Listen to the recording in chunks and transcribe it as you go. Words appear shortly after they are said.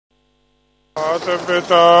मात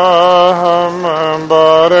पिता हम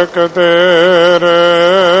बारक तेरे,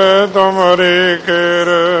 तुम्हारी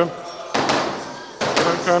किरकने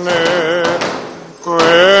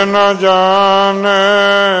कोई न जाने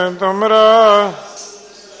तुमरा,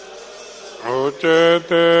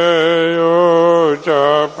 उचते ऊचा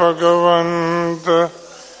भगवंत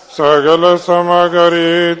सगल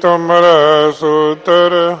समगरी तुमरा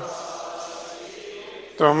सूत्र,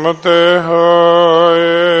 तुम ते होए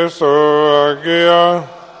सो आज्ञा,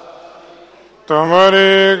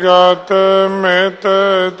 तुम्हारी गात में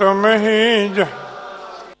तुम ही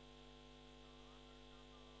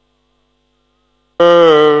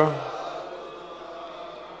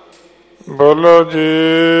बोलो जी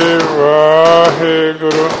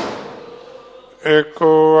वाहिगुरु। एक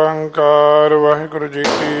ओंकार वाहिगुरु जी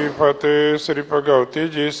की फतेह। श्री भगवती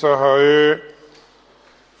जी सहाय।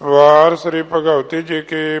 वार श्री भगवती जी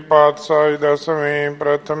की पातशाही दसवीं।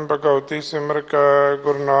 प्रथम भगवती सिमर कै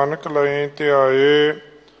गुरु नानक लई ध्याए।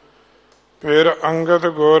 फिर अंगद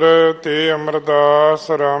गुर ते अमरदास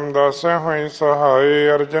रामदास होई सहाय।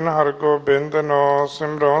 अर्जन हर गोबिंद नो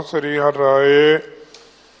सिमरो श्री हर राय।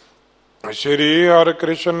 श्री हर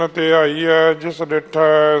कृष्ण ध्याईऐ जिस डिठै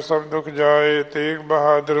सब दुख जाए। तेग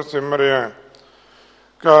बहादुर सिमरिया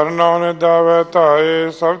घर नाम दावै धाए।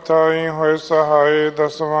 सब थाई होए सहाय।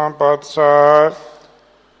 दसवां पातशाह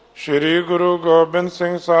श्री गुरु गोबिंद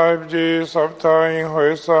सिंह साहिब जी सब थाई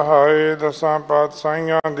होए सहाय। दसां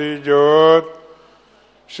पातशाहियां दी जोत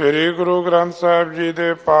श्री गुरु ग्रंथ साहिब जी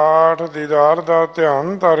दे पाठ दीदार दा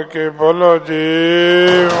ध्यान धर के बोलो जी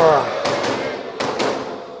वाह।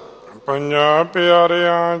 ਪੰਜਾਂ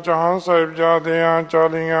ਪਿਆਰਿਆਂ ਚਾਹਾਂ ਸਾਹਿਬਜ਼ਾਦਿਆਂ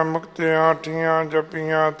 40 ਮੁਕਤਿਆਂ 8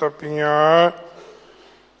 ਜਪੀਆਂ ਤਪੀਆਂ।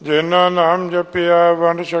 ਜਿਨ੍ਹਾਂ ਨਾਮ ਜਪਿਆ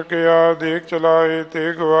ਵੰਡ ਛਕਿਆ ਦੇਖ ਚਲਾਏ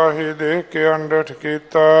ਤੇ ਗਵਾਹੀ ਦੇਖ ਕੇ ਅੰਡਠ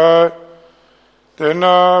ਕੀਤਾ।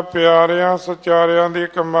 ਤਿੰਨਾਂ ਪਿਆਰਿਆਂ ਸਚਾਰਿਆਂ ਦੀ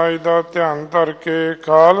ਕਮਾਈ ਦਾ ਧਿਆਨ ਧਰ ਕੇ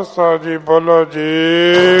ਖਾਲਸਾ ਜੀ ਬੋਲੋ ਜੀ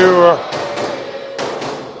ਵਾਹ।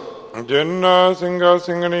 ਜਿਨ੍ਹਾਂ ਸਿੰਘਾਂ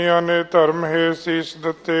ਸਿੰਘਣੀਆਂ ਨੇ ਧਰਮ ਹੈ ਸੀਸ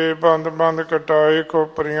ਦਿੱਤੇ। ਬੰਦ ਬੰਦ ਕਟਾਏ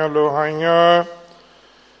ਖੋਪਰੀਆਂ ਲੋਹਾਈਆਂ।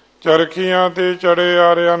 ਚਰਖੀਆਂ ਤੇ ਚੜੇ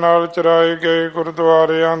ਆਰਿਆਂ ਨਾਲ ਚਰਾਏ ਗਏ।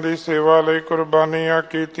 ਗੁਰਦੁਆਰਿਆਂ ਦੀ ਸੇਵਾ ਲਈ ਕੁਰਬਾਨੀਆਂ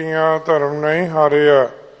ਕੀਤੀਆਂ। ਧਰਮ ਨਹੀਂ ਹਾਰਿਆ।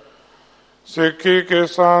 ਸਿੱਖੀ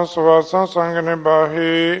ਕੇਸਾਂ ਸਵਾਸਾਂ ਸੰਗ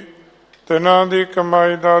ਨਿਭਾਹੀ। ਤਿੰਨਾਂ ਦੀ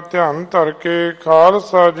ਕਮਾਈ ਦਾ ਧਿਆਨ ਧਰ ਕੇ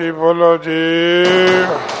ਖਾਲਸਾ ਜੀ ਬੋਲੋ ਜੀ।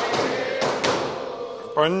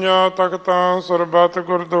 ਪੰਜਾਂ ਤਖਤਾਂ ਸਰਬੱਤ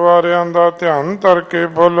ਗੁਰਦੁਆਰਿਆਂ ਦਾ ਧਿਆਨ ਧਰ ਕੇ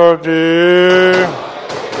ਬੋਲੋ ਜੀ।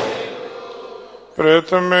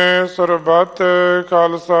 ਪ੍ਰਥਮੇ ਸਰਬੱਤ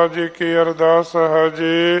ਖਾਲਸਾ ਜੀ ਕੀ ਅਰਦਾਸ ਹੈ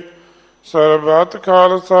ਜੀ। ਸਰਬੱਤ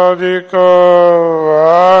ਖਾਲਸਾ ਜੀ ਕੋ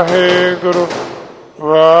ਵਾਹਿਗੁਰੂ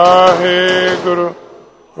ਵਾਹਿਗੁਰੂ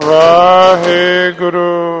ਵਾਹਿਗੁਰੂ।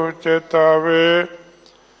 ਚੇਤਾਵੇ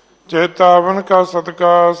चेतावन का सदका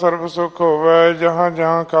सर्व सुख होवै। जहाँ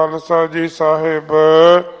जहाँ खालसा जी साहिब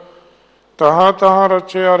तहाँ तहाँ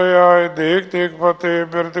रचे आए। देख देख फतेह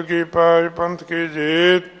बिरद की पैज पंथ की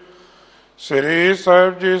जीत। श्री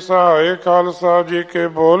साहिब जी सहाय खालसा जी के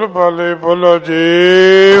बोल बाले बोलो जी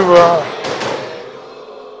वाह।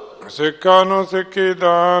 सिक्खा नूं सिक्खी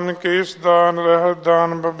दान कीस दान रहत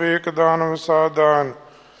दान विवेक दान विसा दान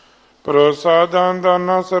भरोसा दान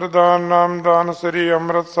दाना सरदान नाम दान। श्री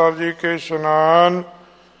अमृतसर जी के स्नान।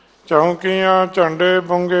 चौकियां झंडे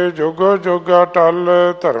बुंगे जोगो जोगा टल।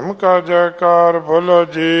 धर्म का जयकार बोलो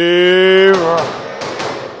जी वाह।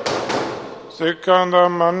 सिखां दा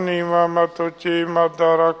मन नीवा मत उची मत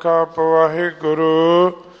दा राखा पवाहे गुरु।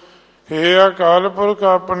 हे अकाल पुरख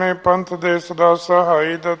अपने पंथ दे सदा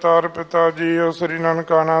सहाई। दतार पिता जी ओ श्री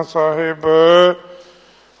ननकाना साहिब।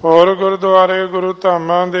 ਹੋਰ ਗੁਰਦੁਆਰੇ ਗੁਰੂ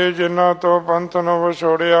ਧਾਮਾਂ ਦੇ ਜਿਨ੍ਹਾਂ ਤੋਂ ਪੰਥ ਨੂੰ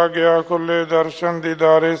ਵਿਛੋੜਿਆ ਗਿਆ। ਖੁੱਲੇ ਦਰਸ਼ਨ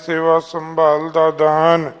ਦੀਦਾਰੇ ਸੇਵਾ ਸੰਭਾਲ ਦਾ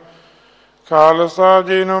ਦਾਨ ਖਾਲਸਾ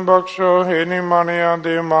ਜੀ ਨੂੰ ਬਖਸ਼ੋ। ਹੈ ਨਿਮਾਣਿਆਂ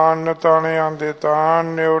ਦੇ ਮਾਣ ਨਤਾਣਿਆਂ ਦੇ ਤਾਣ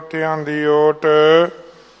ਨਿਉਟਿਆਂ ਦੀ ਓਟ।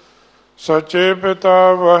 ਸੱਚੇ ਪਿਤਾ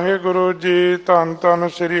ਵਾਹਿਗੁਰੂ ਜੀ ਧੰਨ ਧੰਨ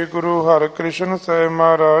ਸ੍ਰੀ ਗੁਰੂ ਹਰਿਕ੍ਰਿਸ਼ਨ ਸਾਹਿਬ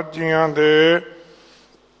ਮਹਾਰਾਜ ਜੀਆਂ ਦੇ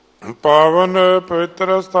ਪਾਵਨ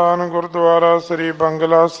ਪਵਿੱਤਰ ਸਥਾਨ ਗੁਰਦੁਆਰਾ ਸ੍ਰੀ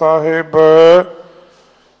ਬੰਗਲਾ ਸਾਹਿਬ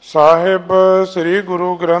ਸਾਹਿਬ ਸ੍ਰੀ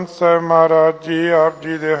ਗੁਰੂ ਗ੍ਰੰਥ ਸਾਹਿਬ ਮਹਾਰਾਜ ਜੀ ਆਪ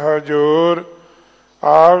ਜੀ ਦੇ ਹਜ਼ੂਰ।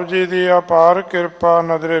 ਆਪ ਜੀ ਦੀ ਅਪਾਰ ਕਿਰਪਾ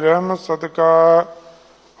ਨਜ਼ਰੇ ਰਹਿਮਤ ਸਦਕਾ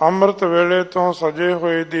ਅੰਮ੍ਰਿਤ ਵੇਲੇ ਤੋਂ ਸਜੇ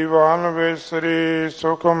ਹੋਏ ਦੀਵਾਨ ਵਿੱਚ ਸ੍ਰੀ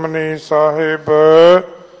ਸੁਖਮਨੀ ਸਾਹਿਬ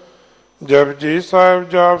ਜਪਜੀ ਸਾਹਿਬ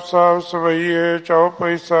ਜਾਪ ਸਾਹਿਬ ਸਵਈਏ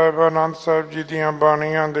ਚੌਪਈ ਸਾਹਿਬ ਆਨੰਦ ਸਾਹਿਬ ਜੀ ਦੀਆਂ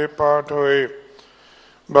ਬਾਣੀਆਂ ਦੇ ਪਾਠ ਹੋਏ।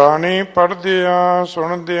 ਬਾਣੀ ਪੜ੍ਹਦਿਆਂ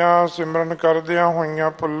ਸੁਣਦਿਆਂ ਸਿਮਰਨ ਕਰਦਿਆਂ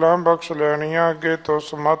ਹੋਈਆਂ ਭੁੱਲਾਂ ਬਖਸ਼ ਲੈਣੀਆਂ। ਅੱਗੇ ਤੋਂ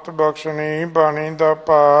ਸਮੱਤ ਬਖਸ਼ਣੀ। ਬਾਣੀ ਦਾ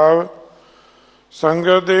ਭਾਵ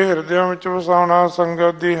ਸੰਗਤ ਦੇ ਹਿਰਦਿਆਂ ਵਿੱਚ ਵਸਾਉਣਾ,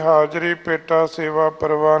 ਸੰਗਤ ਦੀ ਹਾਜ਼ਰੀ ਭੇਟਾ ਸੇਵਾ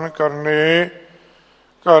ਪ੍ਰਵਾਨ ਕਰਨੇ,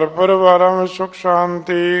 ਘਰ ਪਰਿਵਾਰਾਂ ਵਿੱਚ ਸੁਖ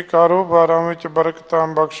ਸ਼ਾਂਤੀ, ਕਾਰੋਬਾਰਾਂ ਵਿੱਚ ਬਰਕਤਾਂ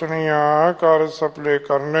ਬਖਸ਼ਣੀਆਂ, ਕਾਰਜ ਸਫਲੇ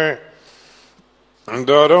ਕਰਨੇ,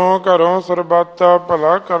 ਦਰੋਂ ਘਰੋਂ ਸਰਬੱਤ ਦਾ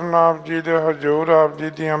ਭਲਾ ਕਰਨਾ। ਆਪ ਜੀ ਦੇ ਹਜ਼ੂਰ ਆਪ ਜੀ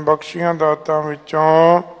ਦੀਆਂ ਬਖਸ਼ੀਆਂ ਦਾਤਾਂ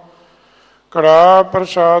ਵਿੱਚੋਂ ਕੜਾਹ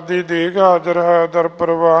ਪ੍ਰਸ਼ਾਦ ਦੀ ਦੇਗ ਹਾਜ਼ਰ ਹੈ। ਦਰ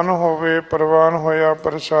ਪ੍ਰਵਾਨ ਹੋਵੇ, ਪ੍ਰਵਾਨ ਹੋਇਆ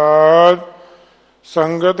ਪ੍ਰਸ਼ਾਦ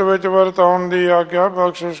ਸੰਗਤ ਵਿੱਚ ਵਰਤਾਉਣ ਦੀ ਆਗਿਆ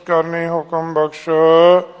ਬਖਸ਼ਿਸ਼ ਕਰਨੀ। ਹੁਕਮ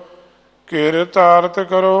ਬਖਸ਼ੋ, ਕਿਰਤ ਆਰਤ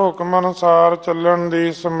ਕਰੋ, ਹੁਕਮ ਅਨੁਸਾਰ ਚੱਲਣ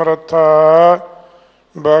ਦੀ ਸਮਰੱਥਾ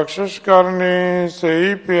ਬਖਸ਼ਿਸ਼ ਕਰਨੀ।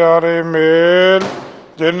 ਸਹੀ ਪਿਆਰੇ ਮੇਲ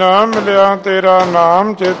ਜਿਨਾ ਮਿਲਿਆ ਤੇਰਾ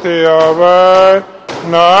ਨਾਮ ਚੇਤੇ ਆਵੈ,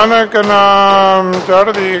 ਨਾਨਕ ਨਾਮ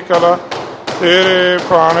ਚੜ੍ਹਦੀ ਕਲਾ ਤੇਰੇ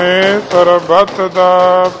ਭਾਣੇ ਸਰਬੱਤ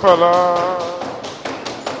ਦਾ ਭਲਾ।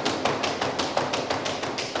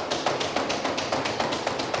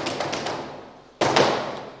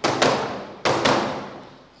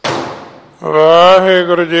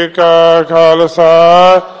 ਵਾਹਿਗੁਰੂ ਜੀ ਕਾ ਖਾਲਸਾ,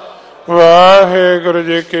 ਵਾਹਿਗੁਰੂ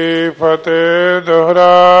ਜੀ ਕੀ ਫਤਿਹ।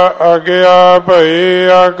 ਦੋਹਰਾ ਆਗਿਆ ਭਈ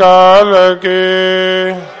ਅਕਾਲ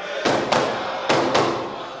ਕੀ,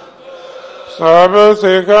 ਸਭ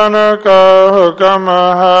ਸਿਖਨ ਕਾ ਹੁਕਮ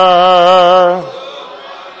ਹੈ।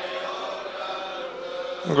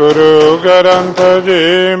 ਗੁਰੂ ਗ੍ਰੰਥ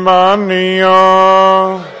ਜੀ ਮਾਨਿਓ,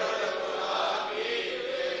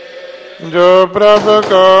 ਜੋ ਪ੍ਰਭ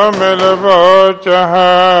ਕੋ ਮਿਲਬੋ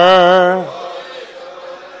ਚਾਹੈ।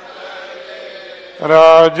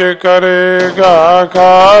 ਰਾਜ ਕਰੇਗਾ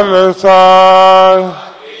ਖਾਲਸਾ,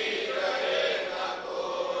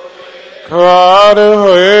 ਖੁਆਰ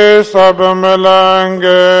ਹੋਏ ਸਭ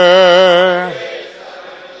ਮਿਲਾਂਗੇ।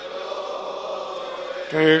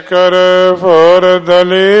 ਠੀਕਰ ਫੋਰ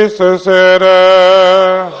ਦਲੀਸ ਸਿਰ,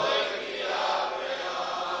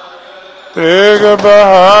 ਤੇਗ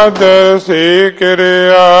ਬਹਾਦਰ ਸੀ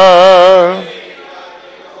ਕਿਰਿਆ।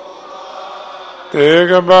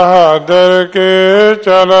 ਤੇਗ ਬਹਾਦਰ ਕੇ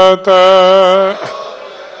ਚਲਤ,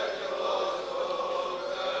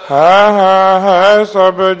 ਹੈ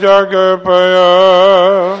ਸਭ ਜਗ ਪਿਆ।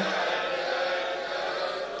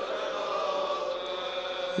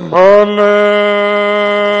 ਬੋਲੇ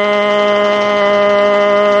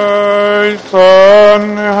ਸੋ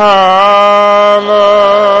ਨਿਹਾਲ।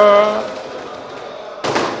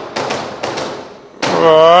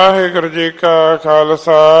 ਵਾਹਿਗੁਰੂ ਜੀ ਕਾ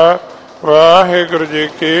ਖਾਲਸਾ, ਵਾਹਿਗੁਰੂ ਜੀ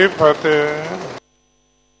ਕੀ ਫਤਿਹ।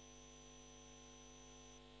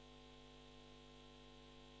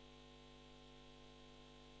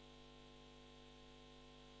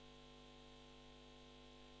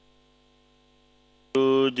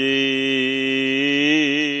 ਗੁਰੂ ਜੀ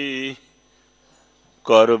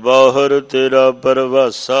ਘਰ ਬਾਹਰ ਤੇਰਾ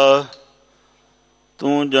ਪਰਵਾਸਾ,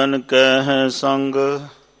 ਤੂੰ ਜਨ ਕੈ ਹੈ ਸੰਗ।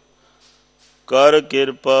 ਕਰ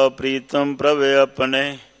ਕਿਰਪਾ ਪ੍ਰੀਤਮ ਪ੍ਰਭ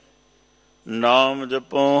ਆਪਣੇ, ਨਾਮ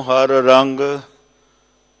ਜਪੋ ਹਰ ਰੰਗ।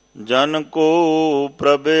 ਜਨ ਕੋ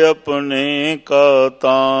ਪ੍ਰਭ ਆਪਣੇ ਕਾ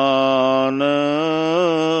ਤਾਨ,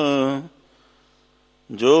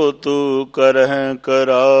 ਜੋ ਤੂ ਕਰਹਿ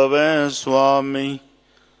ਕਰਾਵੈ ਸੁਆਮੀ।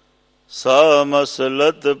 ਸਾ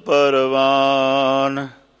ਮਸਲਤ ਪਰਵਾਨ,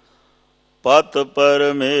 ਪਤ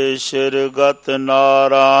ਪਰਮੇਸ਼ਰ ਗਤ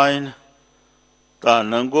ਨਾਰਾਇਣ।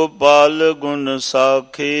 ਧਨ ਗੋਪਾਲ ਗੁਣ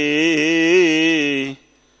ਸਾਖੀ,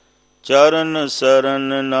 ਚਰਨ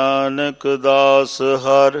ਸਰਨ ਨਾਨਕ ਦਾਸ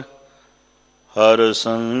ਹਰ। ਹਰ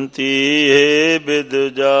ਸੰਤੀ ਹੈ ਬਿਦ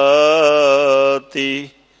ਜਾਤੀ,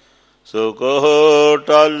 ਸੋ ਕਹੋ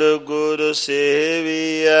ਟਲ ਗੁਰ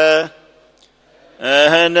ਸੇਵੀਐ।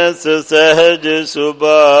 ਅਹਨਸ ਸਹਿਜ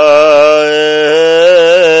ਸੁਭਾਏ,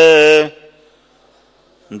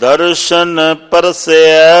 ਦਰਸ਼ਨ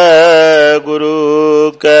ਪਰਸੈ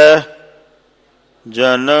ਗੁਰੂ ਕੈ।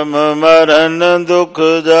 ਜਨਮ ਮਰਨ ਦੁਖ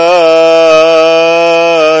ਜਾਏ,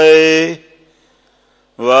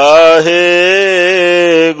 ਵਾਹਿਗੁਰੂ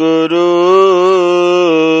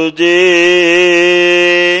ਜੀ।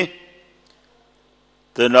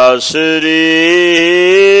 ਤਨਾਸਰੀ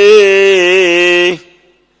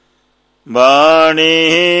ਬਾਣੀ,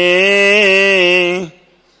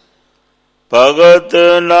 ਭਗਤ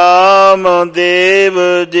ਨਾਮ ਦੇਵ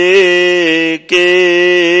ਜੀ ਕੀ।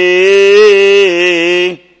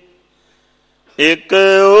 ਇਕ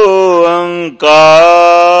ਓੰਕਾਰ,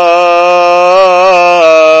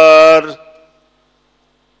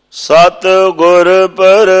 ਸਤਿ ਗੁਰ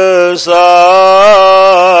ਪ੍ਰਸਾਦਿ।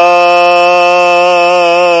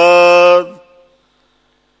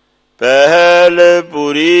 ਪਹਿਲ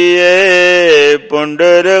ਪੁਰੀਏ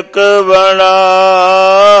ਪੁੰਡਰਕ ਬਣਾ,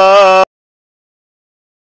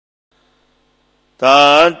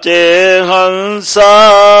 ਤਾਂਚੇ ਹੰਸਾ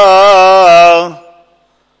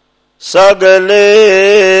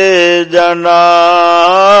ਸਗਲੇ ਜਨਾ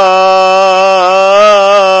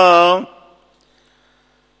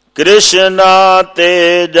ਕ੍ਰਿਸ਼ਨਾ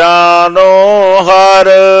ਤੇ ਜਾਨੋ ਹਰ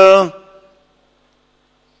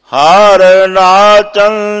ਹਰ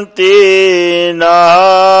ਨਾਚੰਤੀ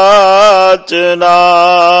ਨਾਚਨਾ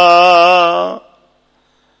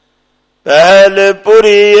ਪਹਿਲ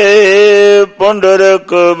ਪੁਰੀਏ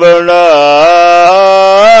ਪੁੰਡਰਕ ਬਣਾ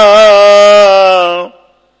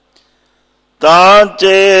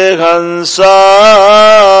ਤਾਂਚੇ ਹੰਸਾ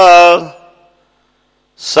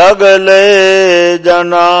ਸਗਲੇ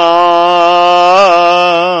ਜਨਾ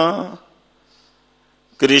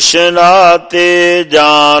ਕ੍ਰਿਸ਼ਨਾ ਤੇ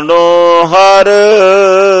ਜਾਨੋ ਹਰ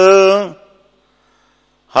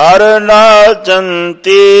ਹਰ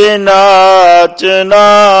ਨਾਚੰਤੀ ਨਾਚਨਾ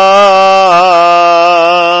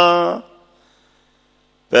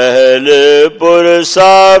ਪਹਿਲ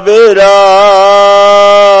ਪੁਰਸਾ ਬਿਰਾ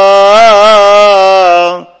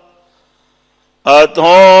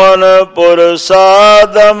ਅਥੋਨ ਪੁਰਸਾ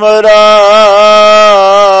ਦਮਰਾ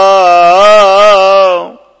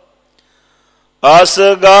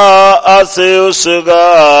ਅਸਗਾ ਅਸ ਉਸਗਾ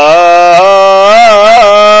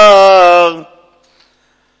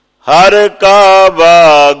ਹਰ ਕਾ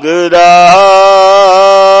ਬਾਗਰਾ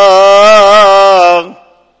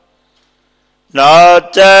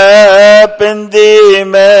ਨਾਚੈ ਪਿੰਦੀ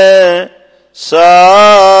ਮੈਂ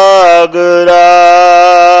ਸਾਗਰਾ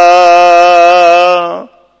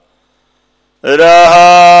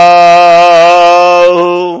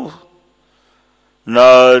ਰਹਾਉ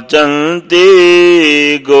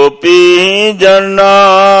ਨਾਚੰਤੀ ਗੋਪੀ ਜਨਾ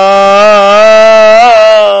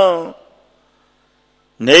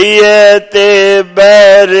ਨਈਏ ਤੇ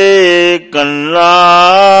ਬੈਰੇ ਕੰਨਾ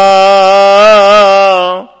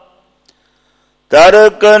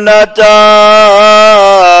ਤਰਕ ਨਚਾ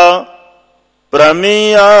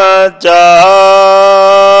ਪ੍ਰਮੀਆ ਚਾ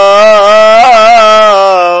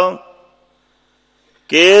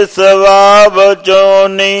ਕੇਸਵਾ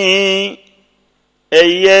ਬਚੋਨੀ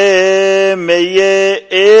ਏਏ ਮੇਏ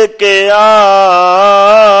ਏਕ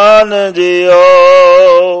ਆਨ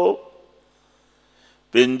ਜਿਓ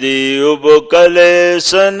ਪਿੰਦੀ ਉਬ ਕਲੇ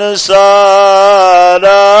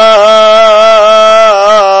ਸੰਸਾਰਾ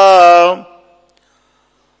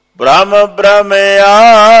ਬ੍ਰਹਮ ਬ੍ਰਹਮ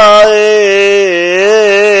ਆਏ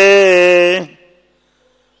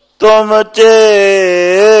ਤੁਮ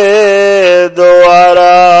ਚੇ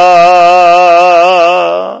ਦੁਆਰਾ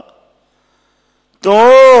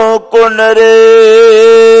ਤੂੰ ਕੁਨ ਰੇ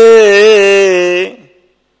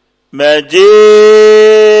ਮੈਂ ਜੀ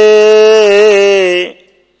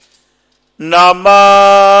ਨਾਮਾ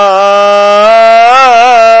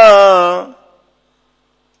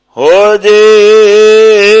ਹੋ ਜੇ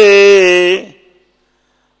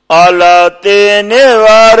ਆਲਾ ਤੇ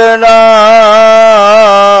ਨਿਵਾਰਨਾ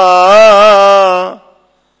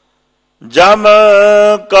ਜਮ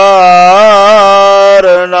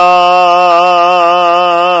ਕਾਰਨਾ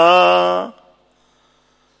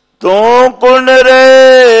ਤੂੰ ਕੁਨ ਰੇ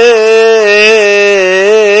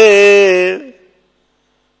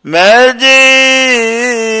ਮੈਂ ਜੀ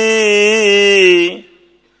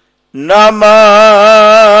ਨਾਮਾ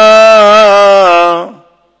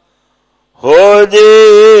ਹੋ ਜੇ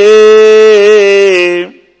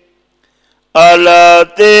ਅਲਾ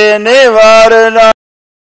ਤੇ ਨਿਵਾਰਨਾ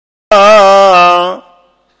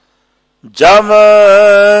ਜਮ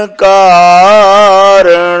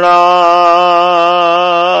ਕਾਰਣਾ।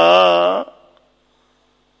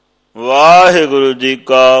 ਵਾਹਿਗੁਰੂ ਜੀ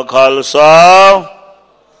ਕਾ ਖਾਲਸਾ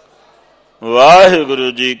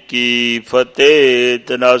ਵਾਹਿਗੁਰੂ ਜੀ ਕੀ ਫਤਿਹ।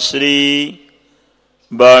 ਤਨਾਸਰੀ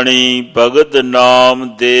ਬਾਣੀ ਭਗਤ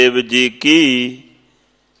ਨਾਮਦੇਵ ਜੀ ਕੀ।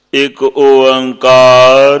 ਇੱਕ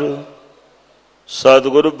ਓੰਕਾਰ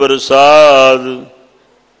ਸਤਿਗੁਰ ਪ੍ਰਸਾਦ।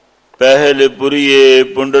 ਪਹਿਲ ਪੁਰੀਏ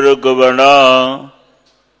ਪੁੰਡਰਕ ਬਣਾ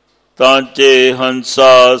ਤਾਂਚੇ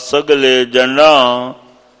ਹੰਸਾ ਸਗਲੇ ਜਨਾ।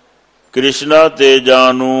 ਕ੍ਰਿਸ਼ਨਾ ਤੇ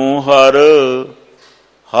ਜਾਨੂ ਹਰ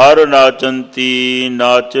ਹਰ ਨਾਚੰਤੀ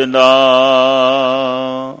ਨਾਚਨਾ।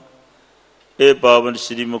 ਇਹ ਪਾਵਨ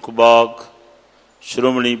ਸ੍ਰੀ ਮੁਖਬਾਕ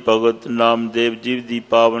ਸ਼੍ਰੋਮਣੀ ਭਗਤ ਨਾਮਦੇਵ ਜੀ ਦੀ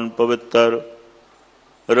ਪਾਵਨ ਪਵਿੱਤਰ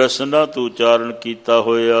ਰਸਨਾ ਤੋਂ ਉਚਾਰਨ ਕੀਤਾ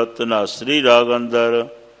ਹੋਇਆ ਧਨਾਸਰੀ ਰਾਗ ਅੰਦਰ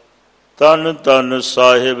ਧੰਨ ਧੰਨ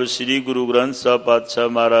ਸਾਹਿਬ ਸ੍ਰੀ ਗੁਰੂ ਗ੍ਰੰਥ ਸਾਹਿਬ ਪਾਤਸ਼ਾਹ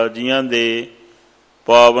ਮਹਾਰਾਜ ਜੀਆਂ ਦੇ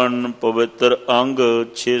ਪਾਵਨ ਪਵਿੱਤਰ ਅੰਗ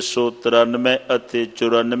 693 ਅਤੇ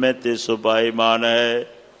 94 ਤੇ ਸੁਭਾਇਮਾਨ ਹੈ।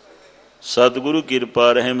 ਸਤਿਗੁਰੂ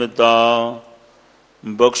ਕਿਰਪਾ ਰਹਿਮਤਾਂ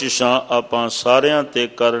ਬਖਸ਼ਿਸ਼ਾਂ ਆਪਾਂ ਸਾਰਿਆਂ ਤੇ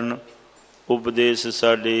ਕਰਨ। ਉਪਦੇਸ਼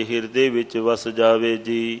ਸਾਡੇ ਹਿਰਦੇ ਵਿੱਚ ਵਸ ਜਾਵੇ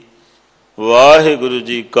ਜੀ। ਵਾਹਿਗੁਰੂ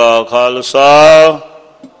ਜੀ ਕਾ ਖਾਲਸਾ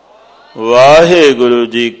ਵਾਹਿਗੁਰੂ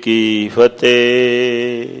ਜੀ ਕੀ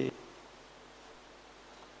ਫਤਿਹ।